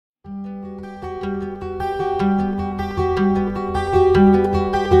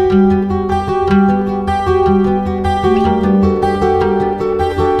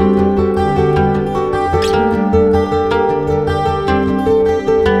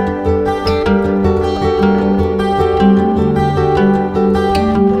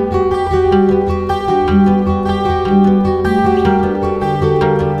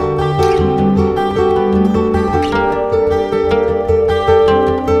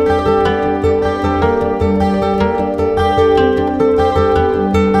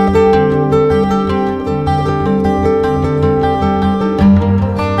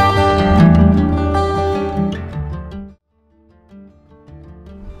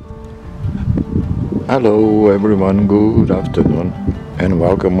Hello everyone, good afternoon and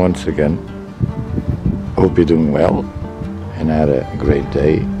welcome once again. Hope you're doing well and had a great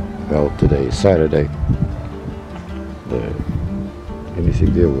day. Well, today is Saturday. Let me see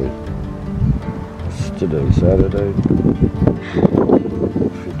there with today is Saturday.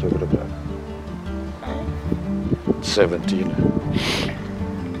 If you talk about 17.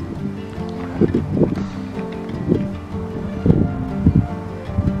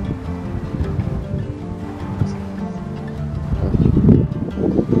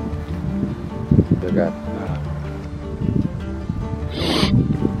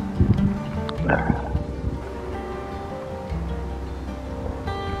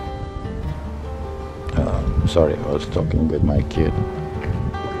 Sorry, I was talking with my kid.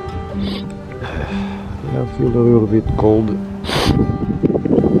 I feel a little bit cold.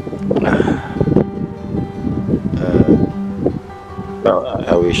 Well,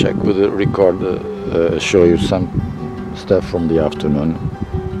 I wish I could record, show you some stuff from the afternoon.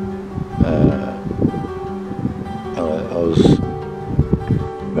 I was,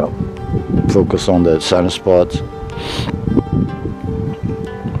 well, focused on the sunspots.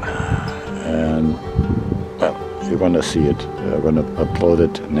 And you're gonna see it. I'm gonna upload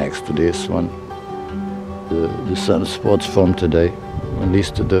it next to this one. The sunspots from today, at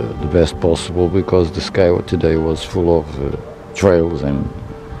least the best possible, because the sky today was full of trails and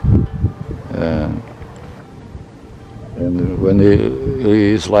when it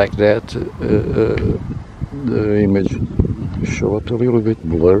is like that, the image show up a little bit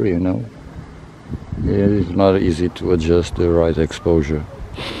blurry, you know. It's not easy to adjust the right exposure.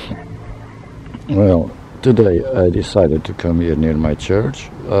 Well, today I decided to come here near my church.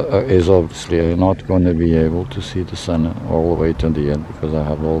 As obviously I'm not going to be able to see the sun all the way to the end because I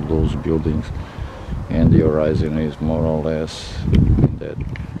have all those buildings and the horizon is more or less that.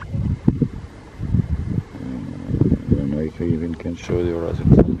 I don't know if I even can show the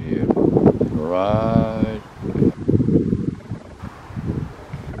horizon from here. Right.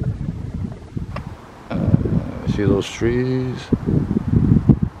 See those trees?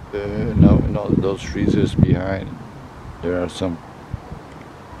 No, those trees is behind. There are some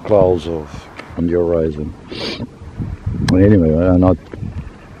clouds on the horizon. But anyway, I'm not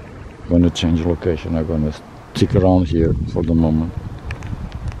going to change location. I'm going to stick around here for the moment.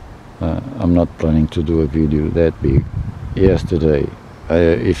 I'm not planning to do a video that big. Yesterday,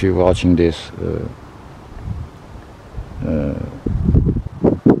 if you're watching this,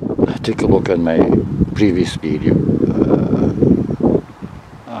 take a look at my previous video.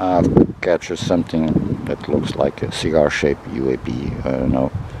 I've captured something that looks like a cigar-shaped UAP. I don't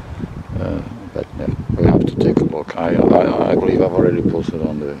know, but we have to take a look. I believe I've already posted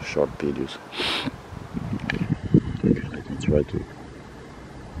on the short videos. Okay, let me try to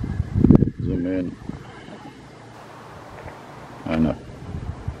zoom in. I know.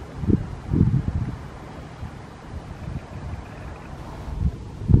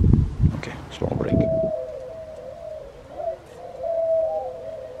 Okay, small break.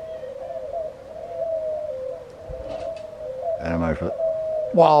 Era mais...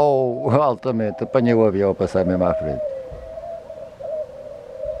 Uau! Altamente! Apanhei o avião a passar mesmo à frente.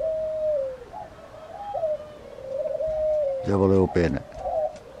 Já valeu a pena.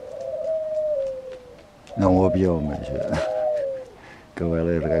 Não o avião, mas... que vai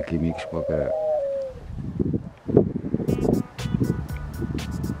largar químicos para o caralho.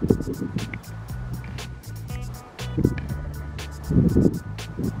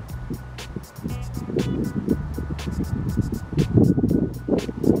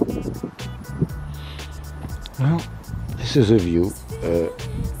 Well, this is a view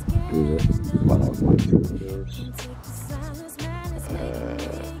with one of my filters.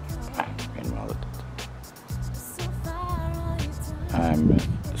 I'm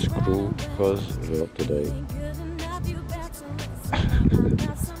screwed because today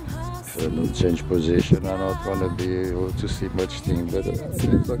if I don't change position I'm not going to be able to see much thing, but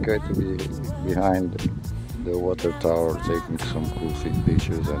it's okay to be behind the water tower taking some cool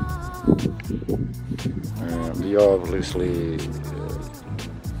pictures. And the obviously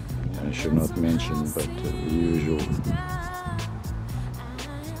I should not mention, but the usual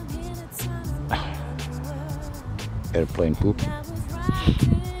airplane poop.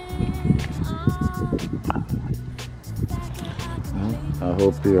 I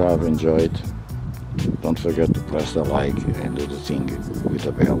hope you have enjoyed. Don't forget to press the like and do the thing with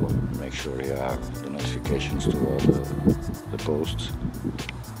the bell. Make sure you have the notifications to all the posts.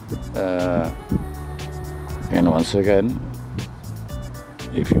 And once again,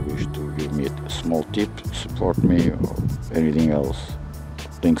 if you wish to give me a small tip, support me or anything else,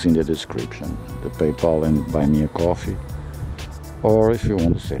 links in the description, the PayPal and buy me a coffee. Or if you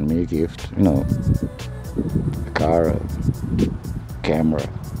want to send me a gift, you know, a car, a camera,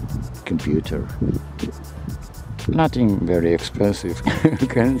 computer, nothing very expensive, you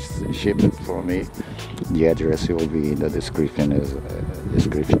can ship it for me. The address will be in the description as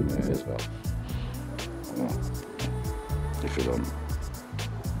well. If you don't,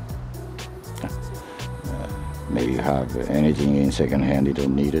 maybe you have anything in second hand, you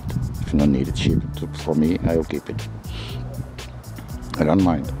don't need it. If you don't need it, ship it for me, I'll keep it. I don't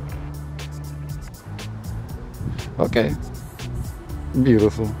mind. Okay,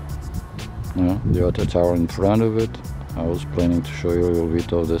 beautiful. The other tower in front of it. I was planning to show you a little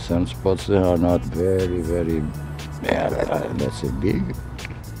bit of the sunspots. They are not very, let's say big,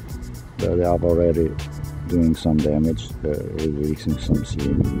 but they are already doing some damage, releasing some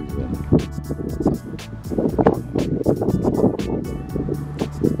CMEs.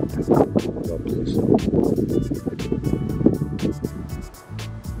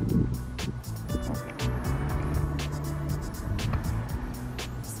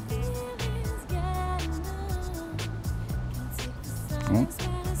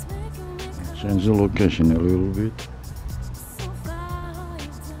 Change the location a little bit.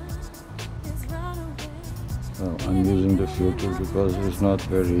 Well, I'm using the filter because it's not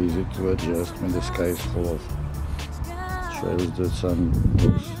very easy to adjust when the sky is full of shadows. The sun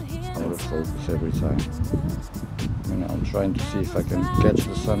looks out of focus every time. I'm trying to see if I can catch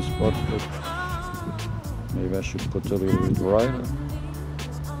the sunspots, but maybe I should put a little bit brighter.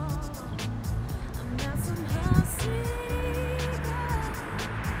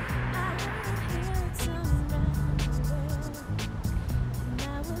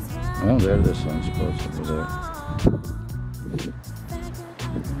 Oh, there are the sunspots over there.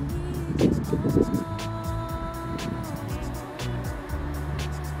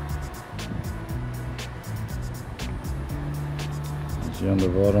 See on the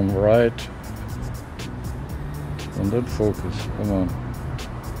bottom right. And don't focus, come on.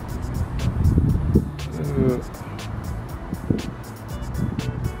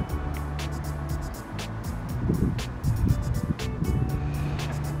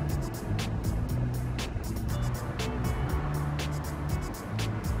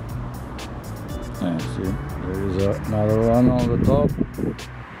 See, there is another one on the top.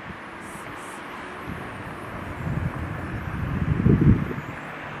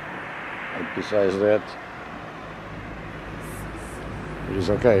 And besides that, it is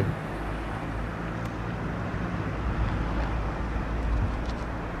okay.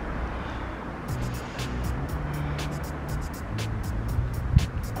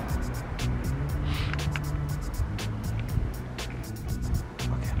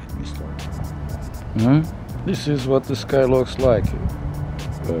 This is what the sky looks like,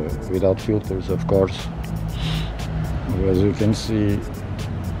 without filters, of course. As you can see,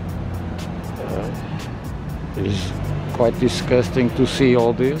 it's quite disgusting to see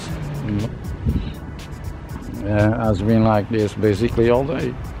all this. Has been like this basically all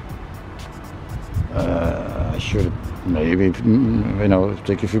day. I should maybe,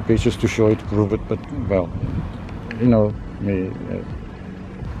 take a few pictures to show it, prove it, but well, me.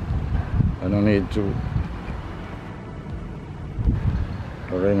 I don't need to.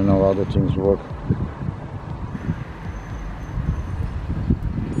 I already know how the things work.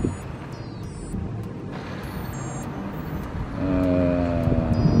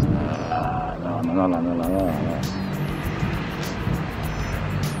 No.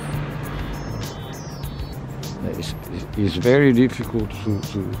 It's very difficult to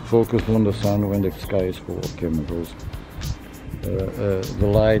focus on the sun when the sky is full of chemicals. The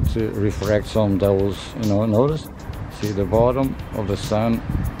light refracts on those, notice? See the bottom of the sun.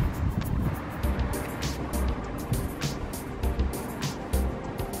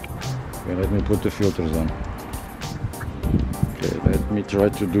 Okay, let me put the filters on. Okay, let me try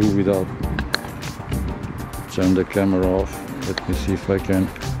to do without turn the camera off. Let me see if I can.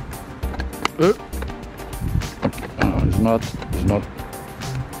 It's not.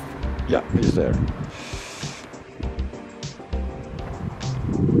 Yeah, it's there.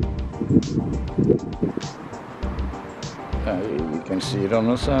 You can see it on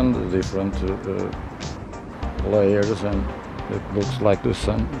the sun, the different layers, and it looks like the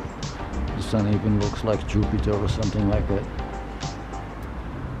sun. The sun even looks like Jupiter or something like that.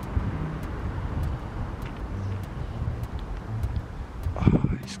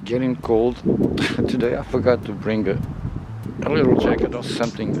 It's getting cold. Today I forgot to bring a little jacket or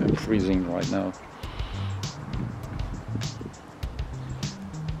something. I'm freezing right now.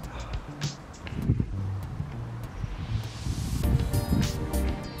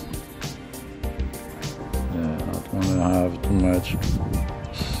 too much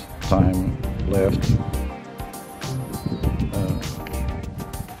time left.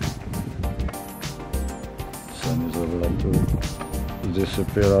 Sun is about to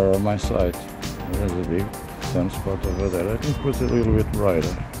disappear out of my sight. There's a big sunspot over there. I think it was a little bit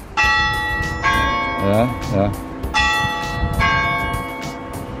brighter. Yeah.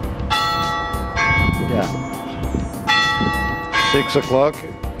 6 o'clock.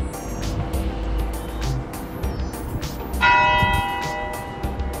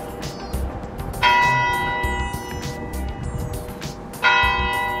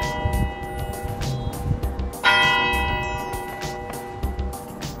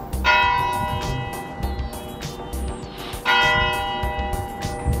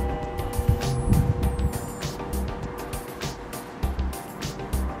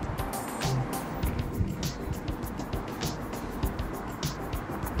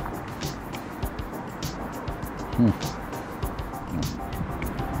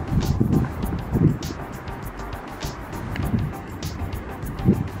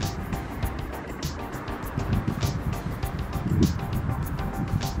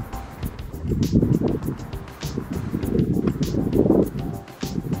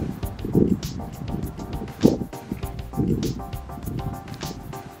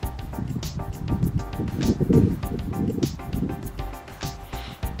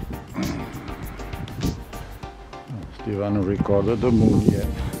 Still haven't recorded the moon yet.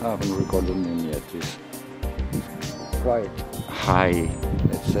 I haven't recorded the moon yet. It's quite high,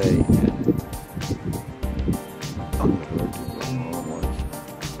 let's say, and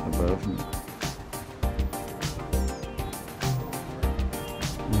above me.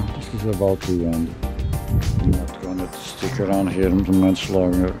 This is about the end. I'm not going to stick around here much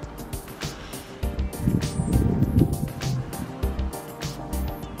longer.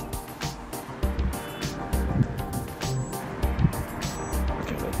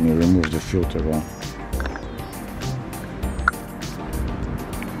 Let me remove the filter one.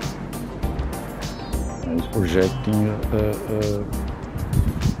 It's projecting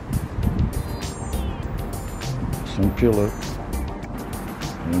some pillar.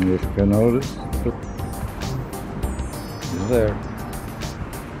 And if you can notice, it's there.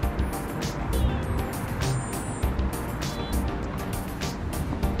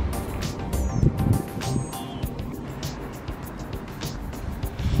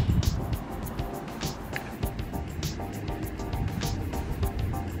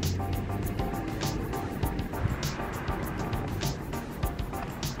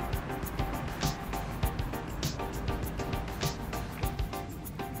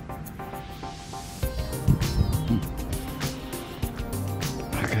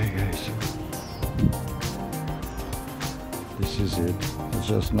 Okay guys, this is it. I'm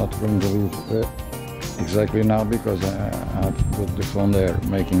just not going to leave exactly now because I have to put the phone there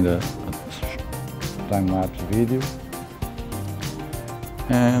making the time-lapse video,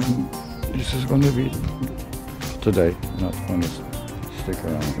 and this is going to be today. I'm not going to stick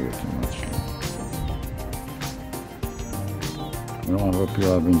around here too much. Well, I hope you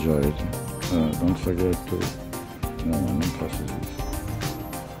have enjoyed. Don't forget to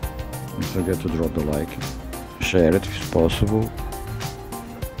don't forget to drop the like, share it if possible,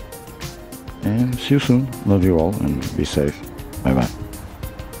 and see you soon. Love you all and be safe. Bye bye.